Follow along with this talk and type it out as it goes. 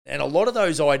And a lot of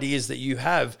those ideas that you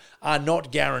have are not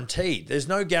guaranteed. There's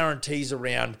no guarantees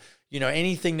around,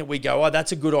 anything that we go, oh,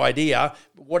 that's a good idea.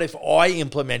 What if I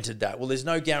implemented that? Well, there's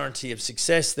no guarantee of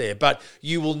success there, but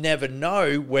you will never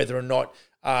know whether or not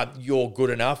you're good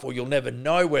enough, or you'll never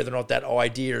know whether or not that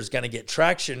idea is going to get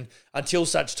traction until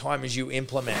such time as you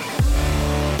implement.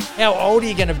 How old are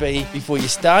you going to be before you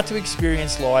start to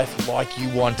experience life like you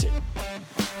want it?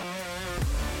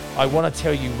 I want to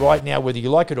tell you right now, whether you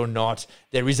like it or not,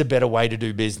 there is a better way to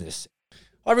do business.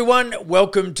 Hi everyone,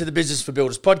 welcome to the Business for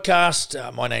Builders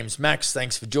podcast. My name's Max.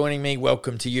 Thanks for joining me.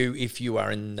 Welcome to you if you are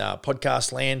in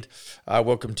podcast land.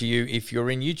 Welcome to you if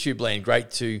you're in YouTube land. Great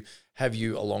to have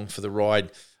you along for the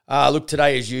ride. Look,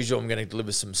 today as usual, I'm going to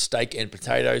deliver some steak and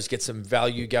potatoes, get some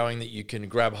value going that you can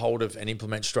grab hold of and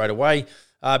implement straight away.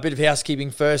 A bit of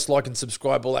housekeeping first, like and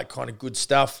subscribe, all that kind of good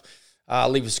stuff.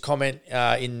 Leave us a comment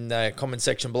in the comment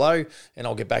section below, and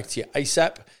I'll get back to you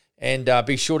ASAP. And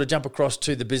be sure to jump across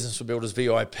to the Business for Builders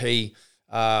VIP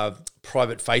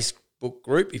private Facebook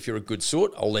group. If you're a good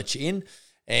sort, I'll let you in.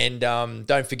 And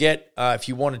don't forget, if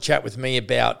you want to chat with me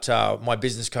about my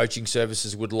business coaching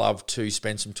services, would love to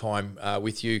spend some time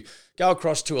with you. Go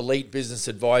across to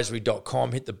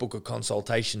elitebusinessadvisory.com, hit the book a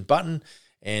consultation button,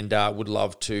 and would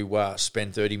love to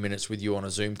spend 30 minutes with you on a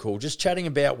Zoom call, just chatting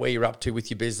about where you're up to with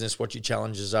your business, what your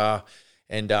challenges are,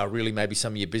 and really maybe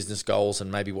some of your business goals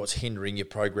and maybe what's hindering your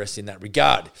progress in that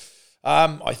regard.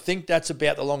 I think that's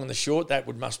about the long and the short. That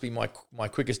must be my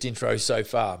quickest intro so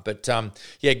far. But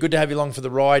good to have you along for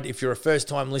the ride. If you're a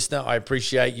first-time listener, I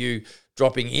appreciate you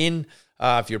dropping in.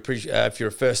 If you're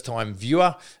a first-time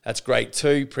viewer, that's great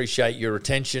too. Appreciate your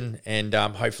attention, and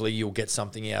hopefully you'll get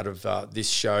something out of this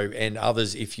show and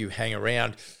others if you hang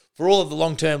around. For all of the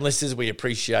long-term listeners, we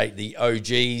appreciate the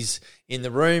OGs in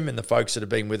the room and the folks that have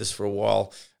been with us for a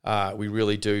while. We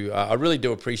really do. I really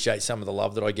do appreciate some of the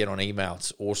love that I get on email.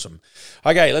 It's awesome.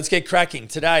 Okay, let's get cracking.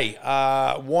 Today,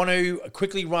 want to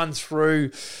quickly run through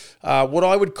what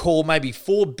I would call maybe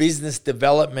 4 business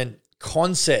development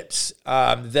concepts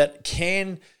that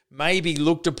can maybe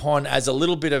looked upon as a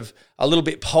little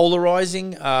bit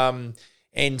polarizing.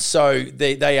 And so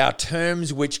they are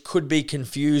terms which could be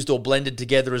confused or blended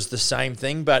together as the same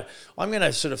thing. But I'm going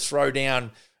to sort of throw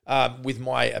down with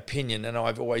my opinion, and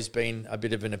I've always been a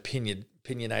bit of an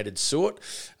opinionated sort.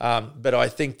 But I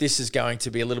think this is going to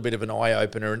be a little bit of an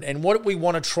eye-opener. And what we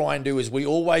want to try and do is we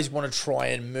always want to try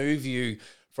and move you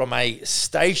from a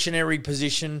stationary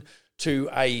position to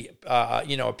a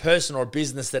person or a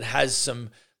business that has some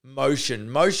motion.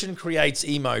 Motion creates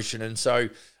emotion, and so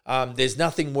there's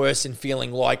nothing worse than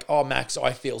feeling like, oh, Max,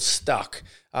 I feel stuck,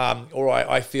 or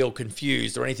I feel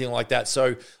confused, or anything like that.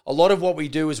 So a lot of what we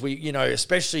do is we,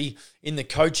 especially in the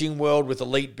coaching world with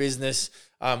elite business,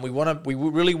 we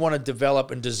really want to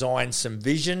develop and design some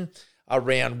vision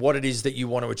around what it is that you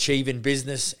want to achieve in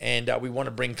business, and we want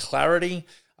to bring clarity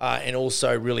and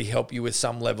also really help you with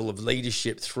some level of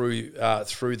leadership through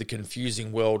the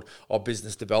confusing world of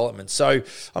business development. So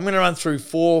I'm going to run through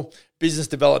 4 business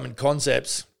development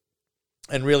concepts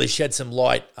and really shed some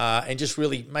light and just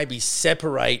really maybe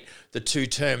separate the 2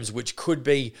 terms, which could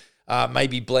be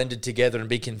maybe blended together and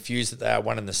be confused that they are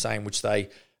one and the same, which they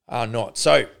are not.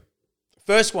 So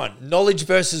first one, knowledge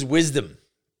versus wisdom.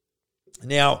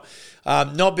 Now,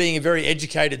 not being a very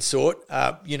educated sort,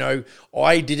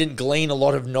 I didn't glean a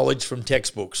lot of knowledge from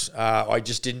textbooks. I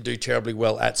just didn't do terribly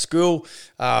well at school.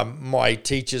 My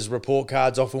teacher's report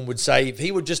cards often would say if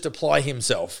he would just apply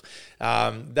himself.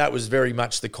 That was very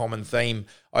much the common theme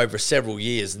over several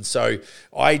years. And so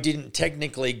I didn't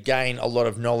technically gain a lot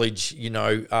of knowledge,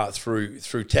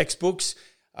 through textbooks.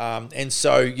 And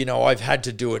so, I've had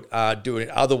to do it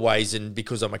other ways. And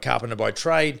because I'm a carpenter by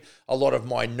trade, a lot of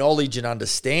my knowledge and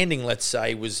understanding, let's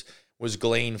say, was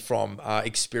gleaned from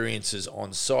experiences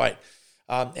on site.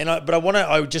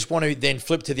 I just want to then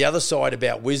flip to the other side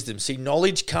about wisdom. See,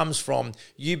 knowledge comes from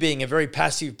you being a very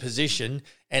passive position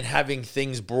and having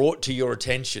things brought to your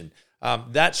attention.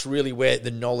 That's really where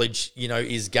the knowledge,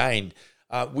 is gained.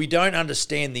 We don't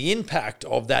understand the impact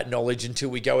of that knowledge until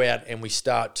we go out and we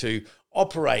start to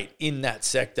operate in that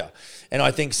sector. And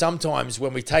I think sometimes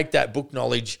when we take that book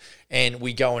knowledge and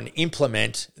we go and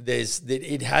implement,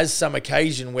 it has some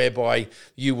occasion whereby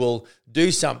you will do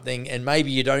something and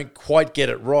maybe you don't quite get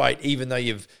it right, even though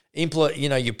you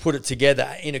put it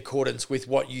together in accordance with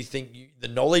what you think the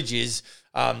knowledge is.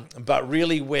 But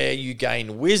really where you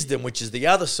gain wisdom, which is the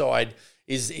other side,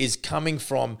 is coming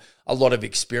from a lot of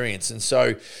experience. And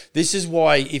so this is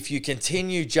why if you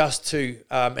continue just to,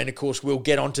 and of course we'll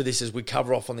get onto this as we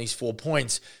cover off on these 4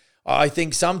 points, I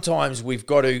think sometimes we've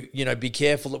got to, be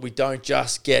careful that we don't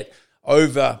just get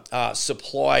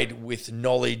supplied with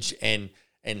knowledge and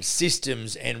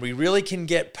systems, and we really can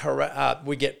get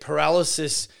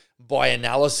paralysis by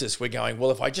analysis. We're going,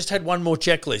 well, if I just had one more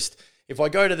checklist, if I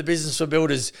go to the Business for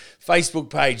Builders Facebook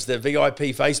page, the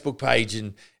VIP Facebook page,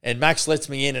 and Max lets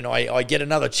me in and I get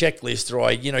another checklist, or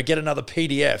I get another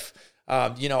PDF,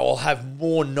 I'll have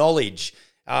more knowledge.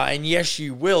 And yes,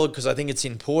 you will, because I think it's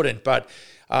important, but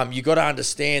you got to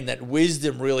understand that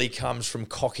wisdom really comes from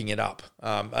cocking it up,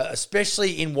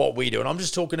 especially in what we do. And I'm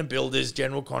just talking to builders,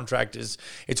 general contractors.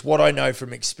 It's what I know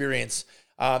from experience.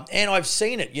 And I've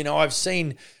seen it. I've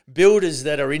seen builders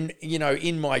that are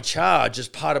in my charge as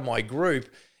part of my group,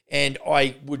 and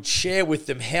I would share with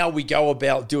them how we go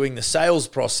about doing the sales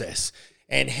process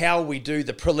and how we do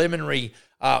the preliminary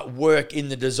work in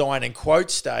the design and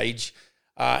quote stage,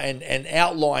 and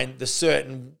outline the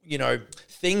certain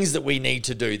things that we need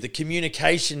to do, the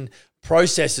communication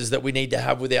processes that we need to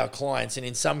have with our clients. And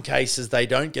in some cases, they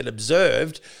don't get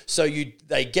observed. So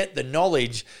they get the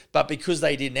knowledge, but because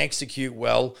they didn't execute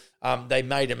well, they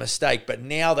made a mistake. But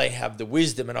now they have the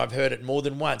wisdom, and I've heard it more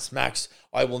than once, Max,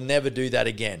 I will never do that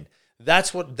again.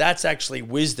 That's actually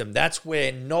wisdom. That's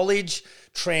where knowledge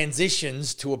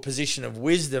transitions to a position of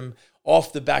wisdom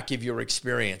off the back of your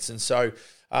experience. And so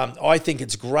I think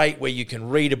it's great where you can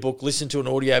read a book, listen to an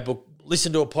audio book,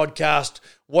 listen to a podcast,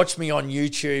 watch me on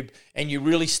YouTube, and you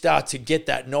really start to get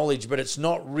that knowledge. But it's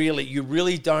not really, you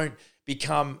really don't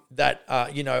become that,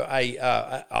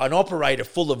 an operator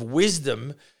full of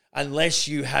wisdom unless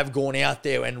you have gone out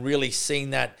there and really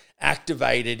seen that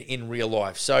activated in real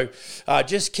life. So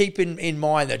just keep in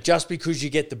mind that just because you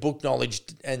get the book knowledge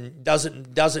and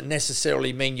doesn't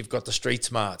necessarily mean you've got the street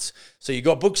smarts. So you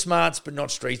got book smarts, but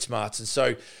not street smarts. And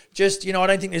so just, I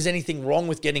don't think there's anything wrong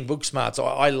with getting book smarts.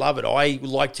 I love it. I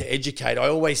like to educate. I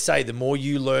always say the more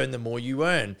you learn, the more you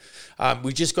earn.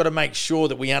 We just got to make sure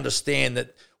that we understand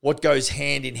that what goes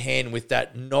hand in hand with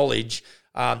that knowledge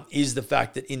is the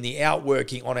fact that in the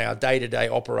outworking on our day-to-day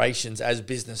operations as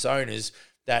business owners,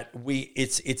 that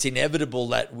it's inevitable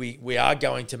that we are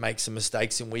going to make some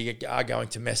mistakes and we are going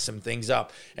to mess some things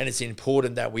up. And it's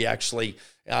important that we actually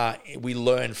we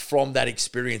learn from that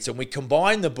experience, and we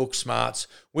combine the book smarts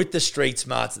with the street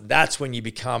smarts. That's when you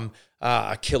become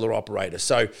a killer operator.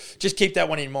 So just keep that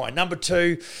one in mind. Number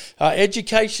 2,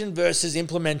 education versus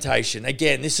implementation.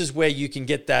 Again, this is where you can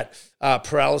get that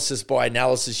paralysis by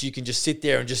analysis. You can just sit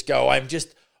there and just go, I'm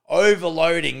just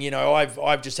overloading.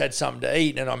 I've just had something to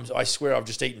eat, and I swear I've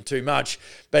just eaten too much.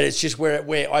 But it's just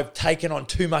where I've taken on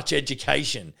too much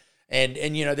education. And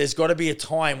there's got to be a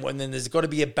time when then there's got to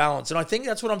be a balance. And I think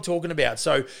that's what I'm talking about.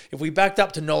 So if we backed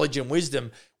up to knowledge and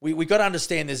wisdom, we got to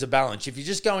understand there's a balance. If you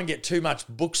just go and get too much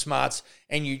book smarts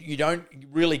and you don't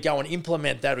really go and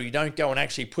implement that, or you don't go and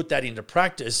actually put that into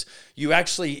practice,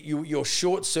 you're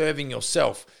short-serving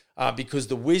yourself. Because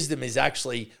the wisdom is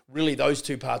actually really those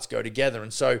two parts go together.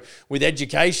 And so with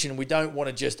education, we don't want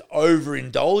to just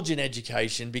overindulge in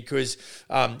education because,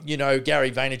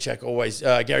 Gary Vaynerchuk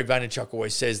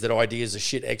always says that ideas are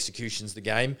shit, execution's the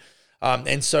game.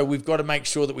 And so we've got to make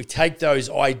sure that we take those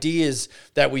ideas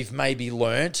that we've maybe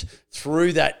learnt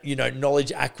through that,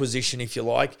 knowledge acquisition, if you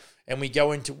like, and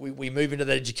we move into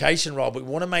the education role. But we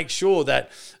want to make sure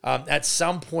that at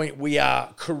some point we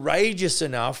are courageous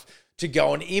enough to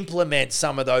go and implement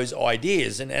some of those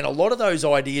ideas. And a lot of those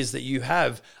ideas that you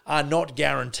have are not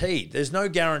guaranteed. There's no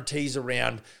guarantees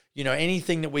around,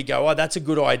 anything that we go, oh, that's a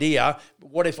good idea.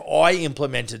 But what if I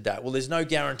implemented that? Well, there's no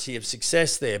guarantee of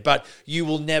success there, but you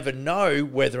will never know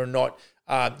whether or not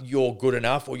you're good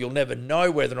enough, or you'll never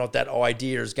know whether or not that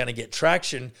idea is going to get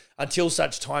traction until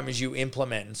such time as you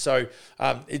implement. And so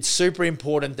it's super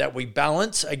important that we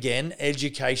balance, again,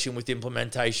 education with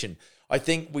implementation. I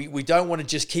think we don't want to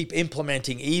just keep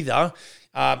implementing either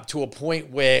to a point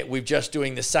where we're just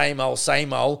doing the same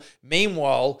old.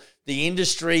 Meanwhile, the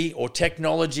industry or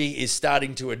technology is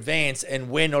starting to advance and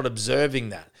we're not observing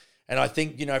that. And I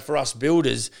think, for us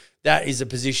builders, that is a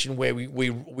position where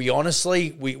we honestly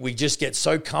just get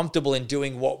so comfortable in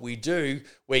doing what we do.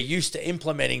 We're used to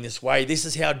implementing this way. This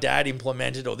is how Dad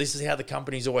implemented, or this is how the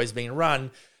company's always been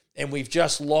run. And we've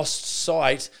just lost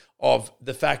sight of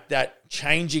the fact that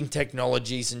changing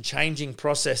technologies and changing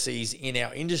processes in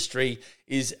our industry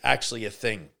is actually a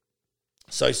thing.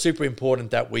 So super important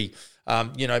that we,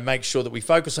 make sure that we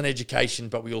focus on education,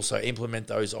 but we also implement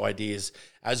those ideas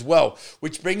as well.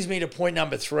 Which brings me to point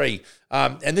number 3.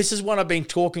 And this is one I've been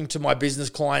talking to my business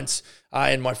clients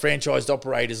and my franchised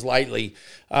operators lately.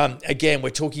 Again, we're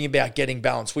talking about getting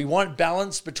balance. We want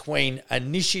balance between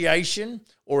initiate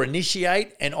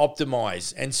and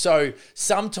optimize. And so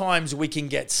sometimes we can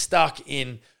get stuck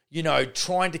in,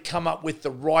 trying to come up with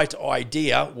the right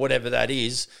idea, whatever that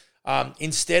is,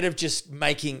 instead of just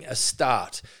making a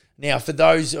start. Now, for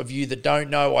those of you that don't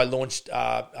know, I launched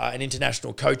an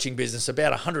international coaching business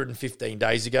about 115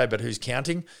 days ago, but who's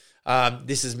counting?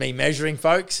 This is me measuring,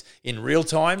 folks, in real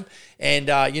time. And,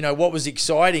 what was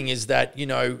exciting is that,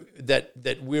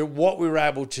 what we were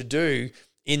able to do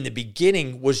in the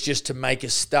beginning was just to make a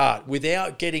start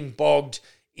without getting bogged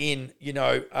in,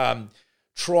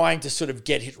 trying to sort of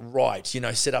get it right,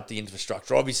 set up the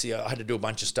infrastructure. Obviously, I had to do a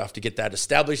bunch of stuff to get that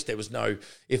established. There was no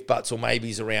if, buts, or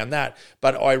maybes around that.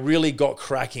 But I really got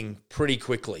cracking pretty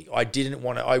quickly. I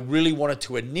really wanted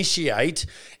to initiate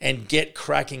and get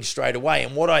cracking straight away.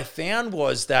 And what I found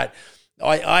was that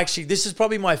I actually, this is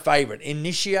probably my favorite,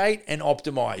 initiate and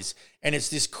optimize. And it's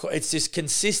this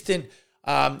consistent,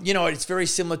 it's very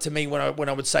similar to me when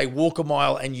I would say walk a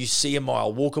mile and you see a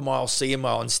mile, walk a mile, see a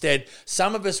mile. Instead,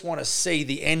 some of us want to see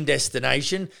the end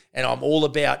destination, and I'm all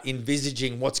about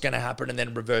envisaging what's going to happen and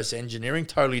then reverse engineering,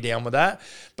 totally down with that.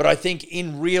 But I think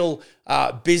in real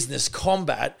business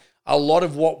combat, a lot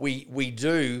of what we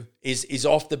do is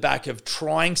off the back of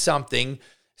trying something,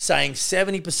 saying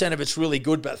 70% of it's really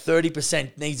good, but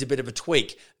 30% needs a bit of a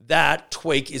tweak. That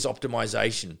tweak is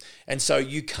optimization. And so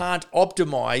you can't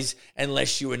optimize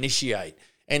unless you initiate.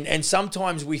 And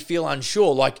sometimes we feel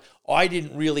unsure. Like, I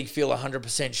didn't really feel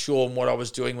 100% sure on what I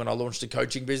was doing when I launched a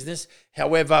coaching business.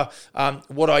 However,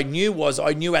 what I knew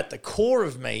at the core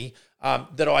of me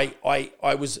that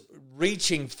I was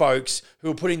reaching folks who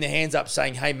were putting their hands up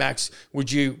saying, hey, Max,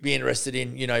 would you be interested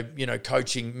in,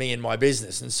 coaching me in my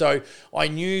business? And so I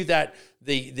knew that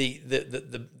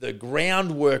the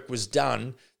groundwork was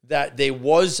done, that there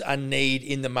was a need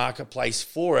in the marketplace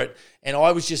for it. And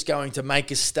I was just going to make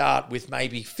a start with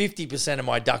maybe 50% of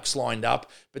my ducks lined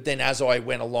up. But then as I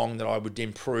went along, that I would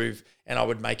improve and I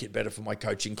would make it better for my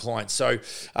coaching clients. So,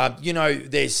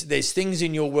 there's things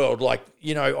in your world, like,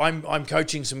 I'm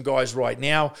coaching some guys right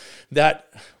now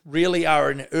that really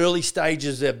are in early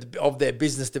stages of their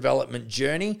business development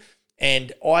journey.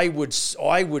 And I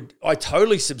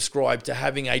totally subscribe to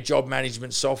having a job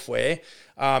management software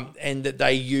and that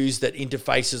they use that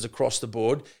interfaces across the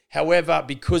board. However,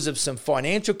 because of some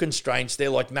financial constraints, they're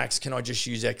like, Max, can I just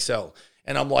use Excel?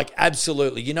 And I'm like,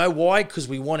 absolutely. You know why? Because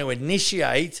we want to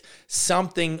initiate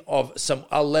something of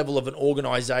a level of an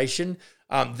organization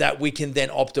that we can then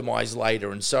optimize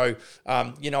later. And so,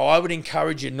 I would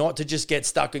encourage you not to just get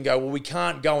stuck and go, well, we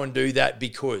can't go and do that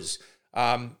because...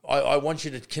 I want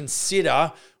you to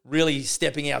consider really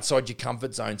stepping outside your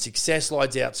comfort zone. Success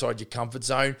lies outside your comfort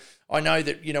zone. I know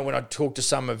that, when I talk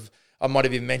to I might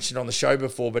have even mentioned on the show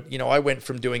before, but, I went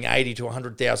from doing $80,000 to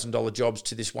 $100,000 jobs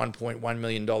to this $1.1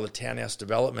 million townhouse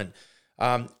development.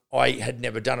 I had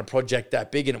never done a project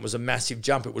that big, and it was a massive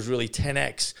jump. It was really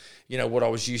 10x, what I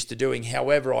was used to doing.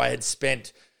 However, I had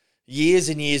spent years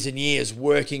and years and years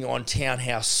working on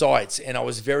townhouse sites, and I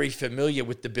was very familiar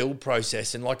with the build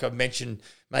process. And like I've mentioned,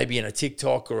 maybe in a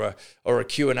TikTok or a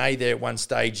Q&A there at one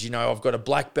stage, I've got a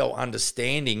black belt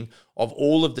understanding of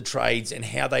all of the trades and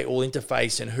how they all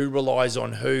interface and who relies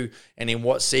on who and in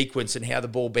what sequence and how the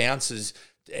ball bounces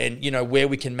and, where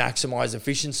we can maximize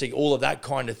efficiency, all of that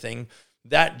kind of thing.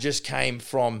 That just came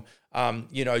from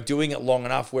doing it long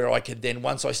enough where I could then,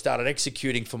 once I started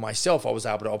executing for myself, I was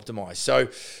able to optimize. So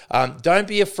don't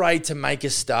be afraid to make a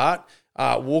start.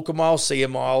 Walk a mile, see a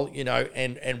mile,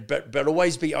 but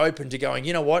always be open to going,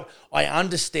 you know what? I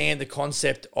understand the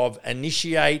concept of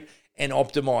initiate and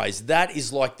optimize. That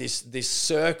is like this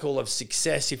circle of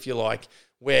success, if you like,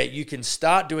 where you can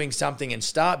start doing something and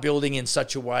start building in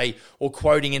such a way or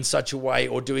quoting in such a way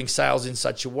or doing sales in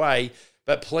such a way.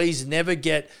 But please never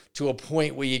get to a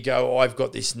point where you go, I've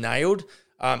got this nailed.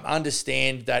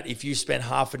 Understand that if you spend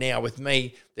half an hour with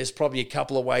me, there's probably a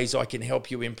couple of ways I can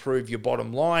help you improve your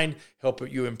bottom line, help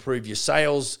you improve your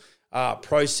sales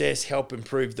process, help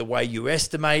improve the way you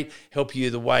estimate, help you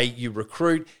the way you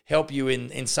recruit, help you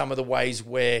in some of the ways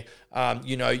where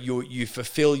you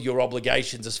fulfill your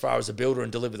obligations as far as a builder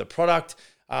and deliver the product.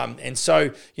 And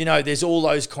so, there's all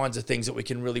those kinds of things that we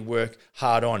can really work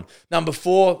hard on. Number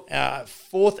 4,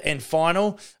 fourth and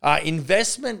final,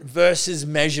 investment versus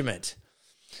measurement.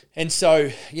 And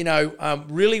so,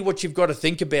 really what you've got to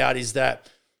think about is that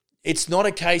it's not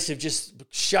a case of just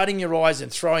shutting your eyes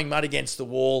and throwing mud against the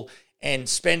wall and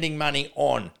spending money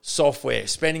on software,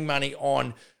 spending money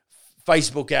on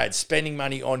Facebook ads, spending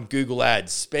money on Google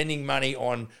ads, spending money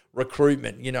on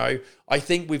recruitment. I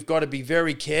think we've got to be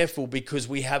very careful because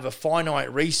we have a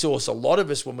finite resource. A lot of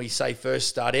us, when we say first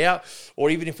start out, or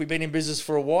even if we've been in business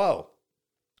for a while,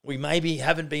 we maybe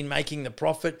haven't been making the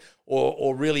profit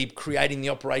or really creating the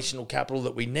operational capital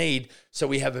that we need. So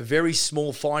we have a very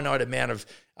small, finite amount of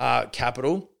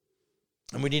capital.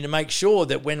 And we need to make sure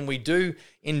that when we do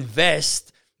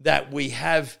invest, that we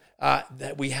have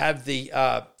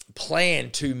the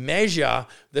plan to measure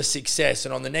the success.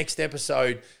 And on the next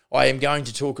episode, I am going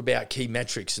to talk about key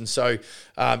metrics. And so,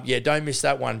 don't miss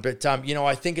that one. But,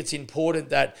 I think it's important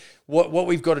that what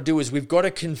we've got to do is we've got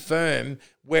to confirm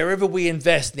wherever we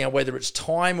invest now, whether it's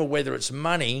time or whether it's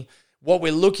money, what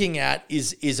we're looking at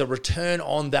is a return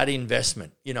on that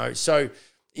investment. So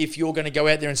if you're going to go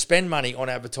out there and spend money on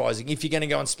advertising, if you're going to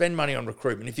go and spend money on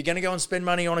recruitment, if you're going to go and spend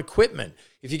money on equipment,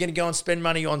 if you're going to go and spend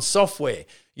money on software,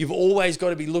 you've always got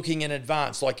to be looking in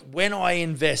advance. Like, when I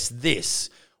invest this,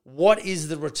 what is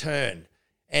the return?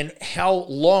 And how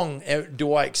long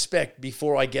do I expect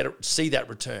before I see that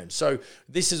return? So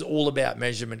this is all about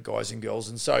measurement, guys and girls.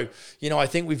 And so, I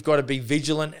think we've got to be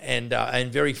vigilant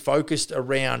and very focused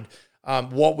around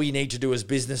what we need to do as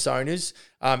business owners.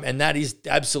 And that is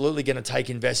absolutely going to take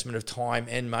investment of time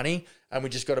and money. And we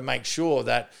just got to make sure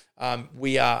that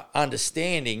we are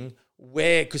understanding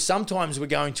because sometimes we're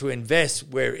going to invest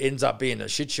where it ends up being a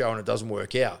shit show and it doesn't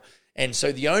work out. And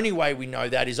so the only way we know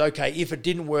that is, okay, if it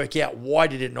didn't work out, why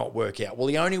did it not work out? Well,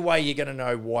 the only way you're going to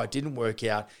know why it didn't work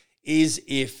out is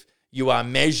if you are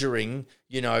measuring,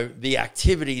 the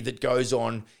activity that goes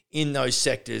on in those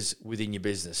sectors within your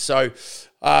business. So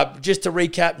just to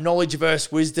recap, knowledge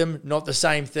versus wisdom, not the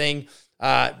same thing.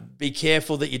 Be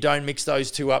careful that you don't mix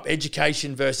those two up.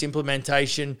 Education versus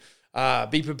implementation.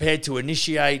 Be prepared to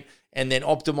initiate and then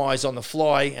optimize on the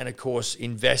fly. And of course,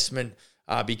 investment.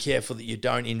 Be careful that you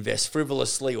don't invest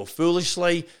frivolously or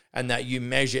foolishly, and that you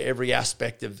measure every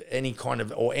aspect of any kind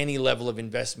of or any level of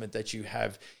investment that you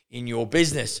have in your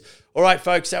business. All right,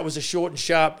 folks, that was a short and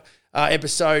sharp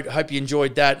episode. Hope you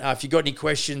enjoyed that. If you've got any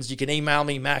questions, you can email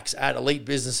me,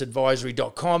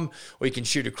 max@elitebusinessadvisory.com, or you can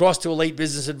shoot across to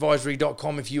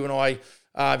elitebusinessadvisory.com if you want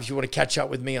to catch up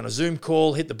with me on a Zoom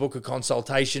call, hit the book a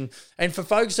consultation. And for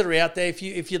folks that are out there, if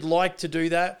you'd like to do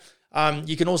that,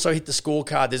 you can also hit the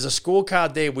scorecard. There's a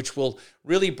scorecard there which will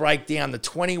really break down the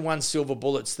 21 silver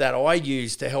bullets that I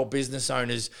use to help business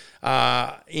owners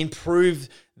improve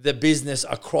the business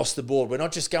across the board. We're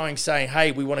not just saying,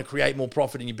 hey, we want to create more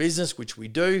profit in your business, which we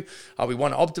do. We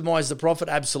want to optimize the profit,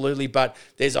 absolutely. But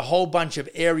there's a whole bunch of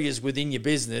areas within your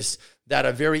business that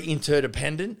are very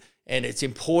interdependent. And it's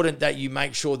important that you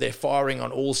make sure they're firing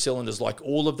on all cylinders, like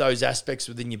all of those aspects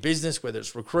within your business, whether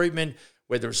it's recruitment,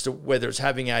 whether it's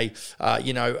having a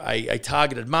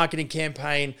targeted marketing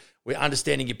campaign, we're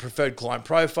understanding your preferred client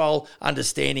profile,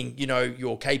 understanding,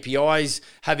 your KPIs,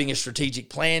 having a strategic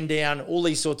plan down, all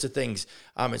these sorts of things.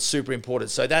 It's super important.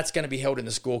 So that's going to be held in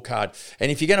the scorecard.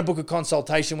 And if you're going to book a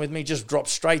consultation with me, just drop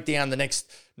straight down the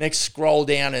next scroll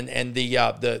down and the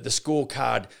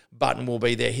scorecard button will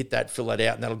be there. Hit that, fill that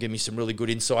out, and that'll give me some really good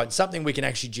insight, something we can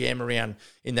actually jam around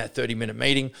in that 30-minute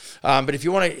meeting. But if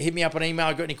you want to hit me up on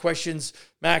email, got any questions,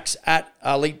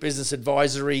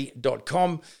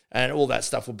 max@elitebusinessadvisory.com, and all that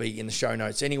stuff will be in the show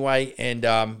notes anyway.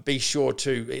 And be sure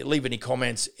to leave any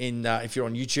comments if you're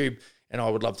on YouTube, and I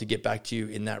would love to get back to you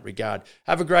in that regard.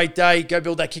 Have a great day. Go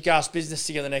build that kick-ass business.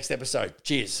 See you in the next episode.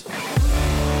 Cheers.